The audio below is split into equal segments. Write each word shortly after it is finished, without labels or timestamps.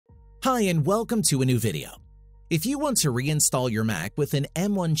Hi and welcome to a new video. If you want to reinstall your Mac with an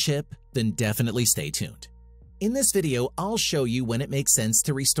M1 chip, then definitely stay tuned. In this video, I'll show you when it makes sense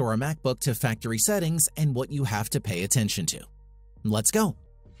to restore a MacBook to factory settings and what you have to pay attention to. Let's go!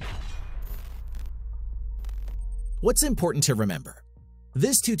 What's important to remember?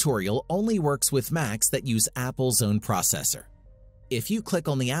 This tutorial only works with Macs that use Apple's own processor. If you click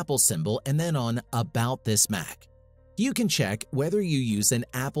on the Apple symbol and then on About this Mac, you can check whether you use an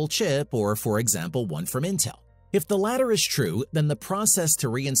Apple chip or, for example, one from Intel. If the latter is true, then the process to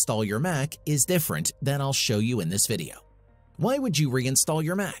reinstall your Mac is different than I'll show you in this video. Why would you reinstall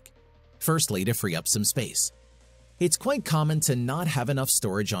your Mac? Firstly, to free up some space. It's quite common to not have enough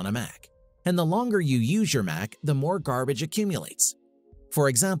storage on a Mac, and the longer you use your Mac, the more garbage accumulates. For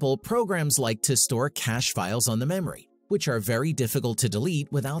example, programs like to store cache files on the memory, which are very difficult to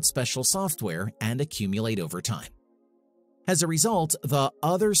delete without special software and accumulate over time. As a result, the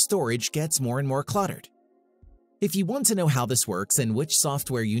other storage gets more and more cluttered. If you want to know how this works and which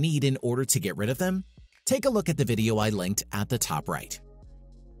software you need in order to get rid of them, take a look at the video I linked at the top right.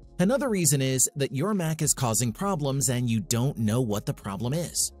 Another reason is that your Mac is causing problems and you don't know what the problem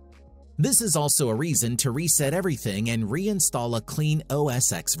is. This is also a reason to reset everything and reinstall a clean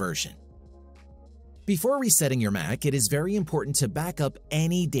OS X version. Before resetting your Mac, it is very important to back up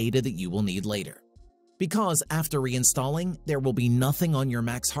any data that you will need later. Because after reinstalling, there will be nothing on your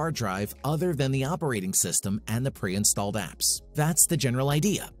Mac's hard drive other than the operating system and the pre-installed apps. That's the general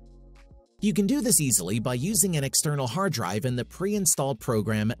idea. You can do this easily by using an external hard drive in the pre-installed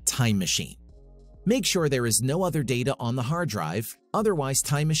program Time Machine. Make sure there is no other data on the hard drive, otherwise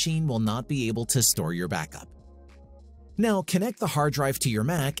Time Machine will not be able to store your backup. Now connect the hard drive to your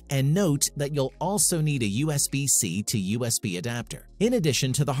Mac and note that you'll also need a USB-C to USB adapter, in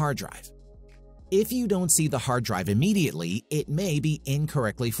addition to the hard drive. If you don't see the hard drive immediately, it may be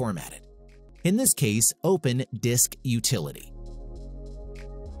incorrectly formatted. In this case, open Disk Utility.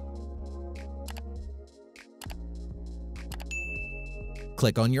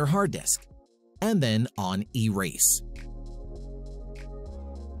 Click on your hard disk, and then on Erase.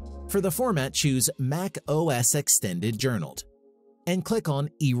 For the format, choose Mac OS Extended Journaled, and click on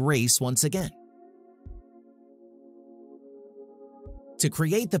Erase once again. To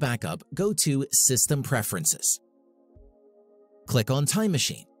create the backup, go to System Preferences. Click on Time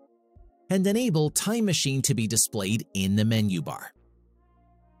Machine, and enable Time Machine to be displayed in the menu bar.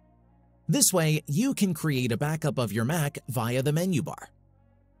 This way, you can create a backup of your Mac via the menu bar.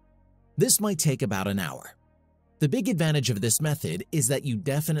 This might take about an hour. The big advantage of this method is that you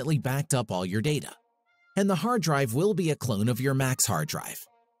definitely backed up all your data, and the hard drive will be a clone of your Mac's hard drive.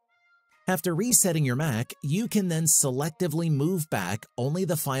 After resetting your Mac, you can then selectively move back only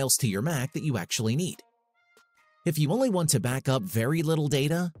the files to your Mac that you actually need. If you only want to back up very little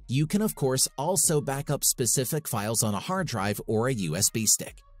data, you can of course also back up specific files on a hard drive or a USB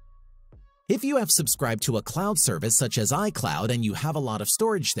stick. If you have subscribed to a cloud service such as iCloud and you have a lot of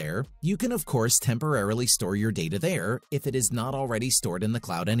storage there, you can of course temporarily store your data there if it is not already stored in the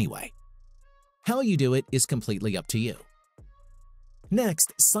cloud anyway. How you do it is completely up to you.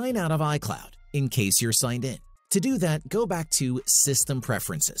 Next, sign out of iCloud, in case you're signed in. To do that, go back to System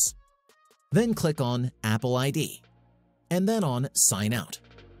Preferences. Then click on Apple ID, and then on Sign Out.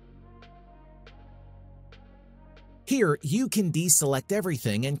 Here, you can deselect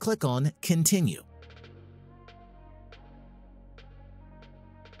everything and click on Continue.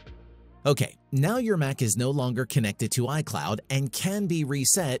 Okay, now your Mac is no longer connected to iCloud and can be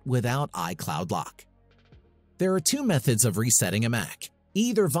reset without iCloud Lock. There are two methods of resetting a Mac,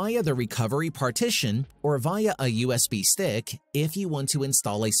 either via the recovery partition or via a USB stick if you want to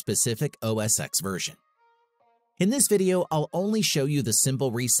install a specific OS X version. In this video, I'll only show you the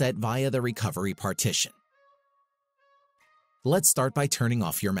simple reset via the recovery partition. Let's start by turning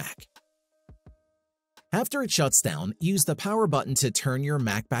off your Mac. After it shuts down, use the power button to turn your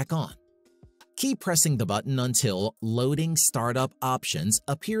Mac back on. Keep pressing the button until Loading Startup Options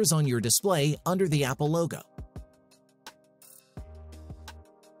appears on your display under the Apple logo.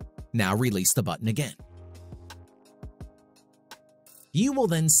 Now release the button again. You will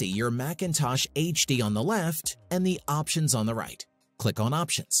then see your Macintosh HD on the left and the options on the right. Click on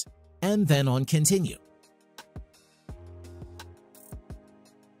Options, and then on Continue.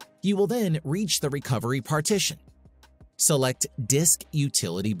 You will then reach the recovery partition. Select Disk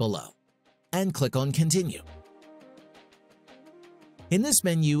Utility below, and click on Continue. In this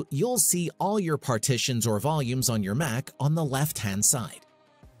menu, you'll see all your partitions or volumes on your Mac on the left-hand side.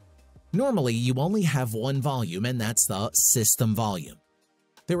 Normally, you only have one volume, and that's the System Volume.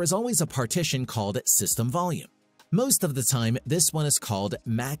 There is always a partition called System Volume. Most of the time, this one is called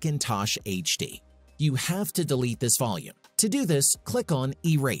Macintosh HD. You have to delete this volume. To do this, click on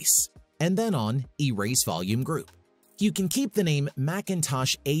Erase, and then on Erase Volume Group. You can keep the name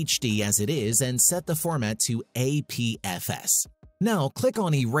Macintosh HD as it is and set the format to APFS. Now click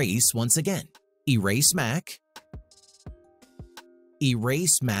on Erase once again. Erase Mac,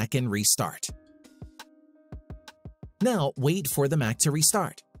 Erase Mac and restart. Now wait for the Mac to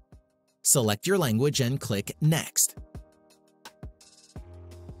restart. Select your language and click Next.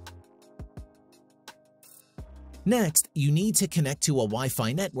 Next, you need to connect to a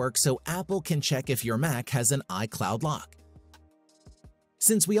Wi-Fi network so Apple can check if your Mac has an iCloud lock.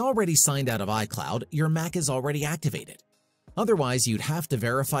 Since we already signed out of iCloud, your Mac is already activated. Otherwise, you'd have to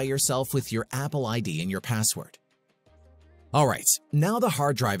verify yourself with your Apple ID and your password. Alright, now the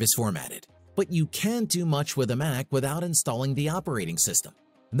hard drive is formatted, but you can't do much with a Mac without installing the operating system.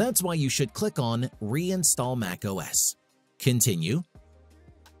 That's why you should click on Reinstall macOS. Continue.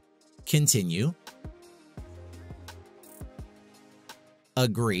 Continue.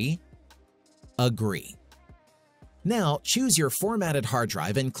 Agree. Agree. Now choose your formatted hard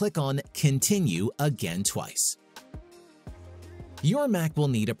drive and click on Continue again twice. Your Mac will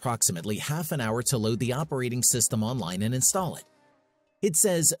need approximately half an hour to load the operating system online and install it. It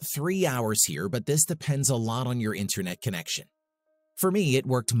says 3 hours here, but this depends a lot on your internet connection. For me, it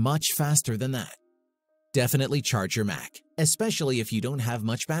worked much faster than that. Definitely charge your Mac, especially if you don't have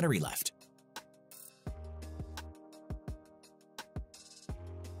much battery left.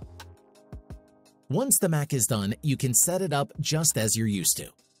 Once the Mac is done, you can set it up just as you're used to.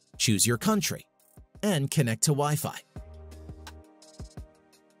 Choose your country and connect to Wi-Fi.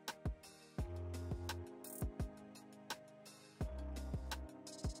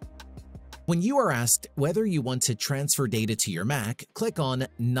 When you are asked whether you want to transfer data to your Mac, click on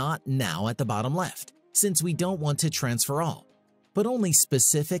Not Now at the bottom left, since we don't want to transfer all, but only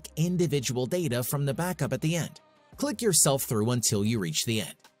specific individual data from the backup at the end. Click yourself through until you reach the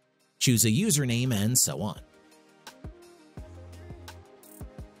end. Choose a username and so on.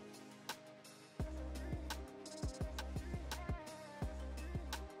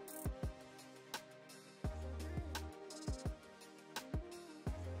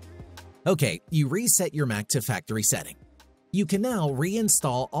 Okay, you reset your Mac to factory setting. You can now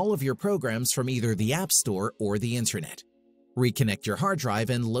reinstall all of your programs from either the App Store or the Internet. Reconnect your hard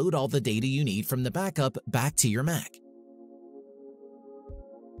drive and load all the data you need from the backup back to your Mac.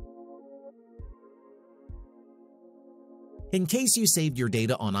 In case you saved your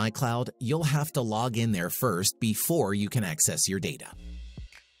data on iCloud, you'll have to log in there first before you can access your data.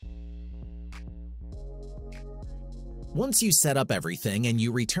 Once you set up everything and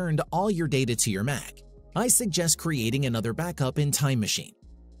you returned all your data to your Mac, I suggest creating another backup in Time Machine.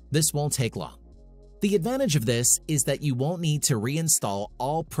 This won't take long. The advantage of this is that you won't need to reinstall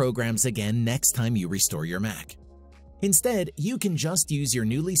all programs again next time you restore your Mac. Instead, you can just use your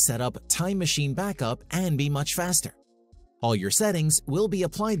newly set up Time Machine backup and be much faster. All your settings will be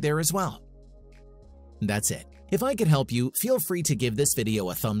applied there as well. That's it. If I could help you, feel free to give this video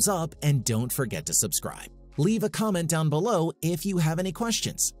a thumbs up and don't forget to subscribe. Leave a comment down below if you have any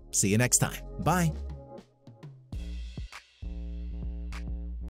questions. See you next time. Bye.